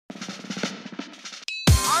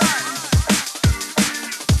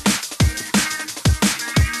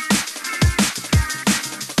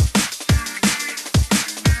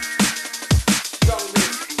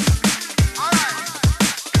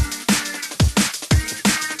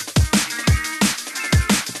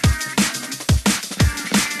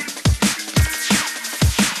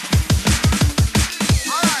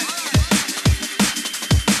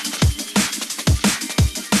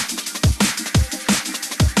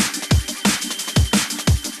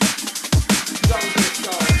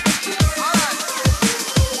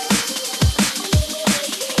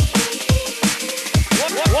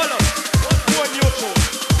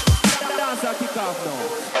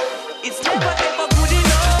ever good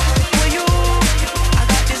enough for you. I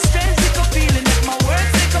got this strange feeling that my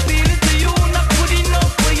words ain't appealing to you. Not good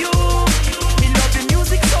enough for you. Me love the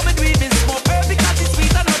music so me do it this more perfect because it's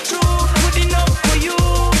sweet and not true. Good enough for you.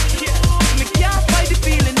 Me can't fight the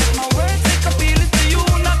feeling that my words ain't appealing to you.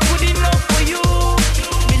 Not good enough for you.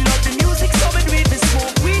 Me love the music so me do it this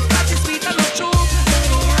more weed because it's sweet and not true.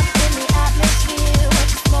 Burning up in the atmosphere.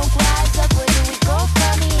 Watch the smoke rise up. Where do we go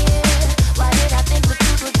from here? Why did I think the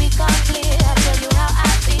truth would become clear? I'll tell you how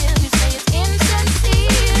I feel. You say it's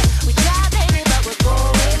insincere. We try, baby, but we're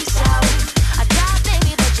going south. I try,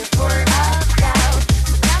 baby, but you're full of doubt.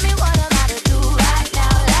 So tell me what I'm about to do right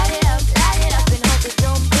now. Light it up and hope it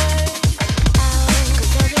don't burn out.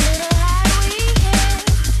 'Cause every little high we get,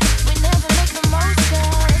 we never make the most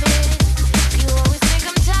of it. You always think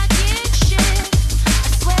I'm talking shit. I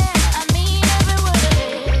swear I mean every word of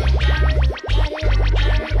it.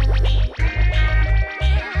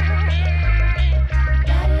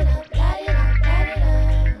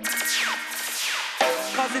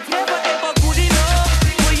 Cause it's never ever good enough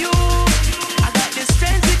for you. I got this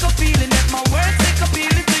strange feeling that my words ain't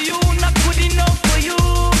appealing to you. Not good enough for you.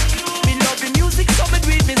 Me love the music so me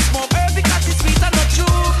do it this more perfect because it's sweet and not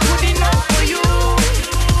true. Good enough for you.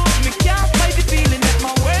 Me can't fight the feeling that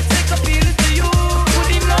my words ain't appealing to you.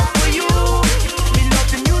 Good enough for you. Me love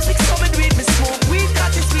the music so me do it this more weed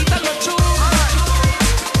because it's sweet and not true.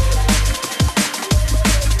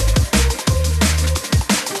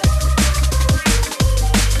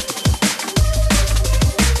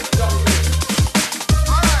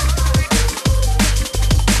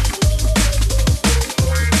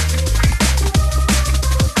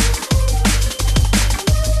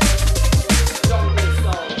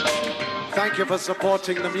 Thank you for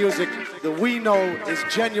supporting the music that we know is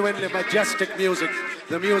genuinely majestic music.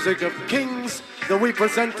 The music of kings that we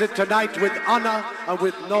presented tonight with honor and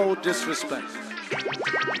with no disrespect.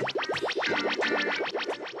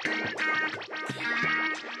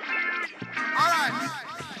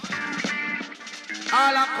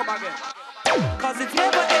 Cause it's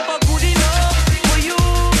never ever good enough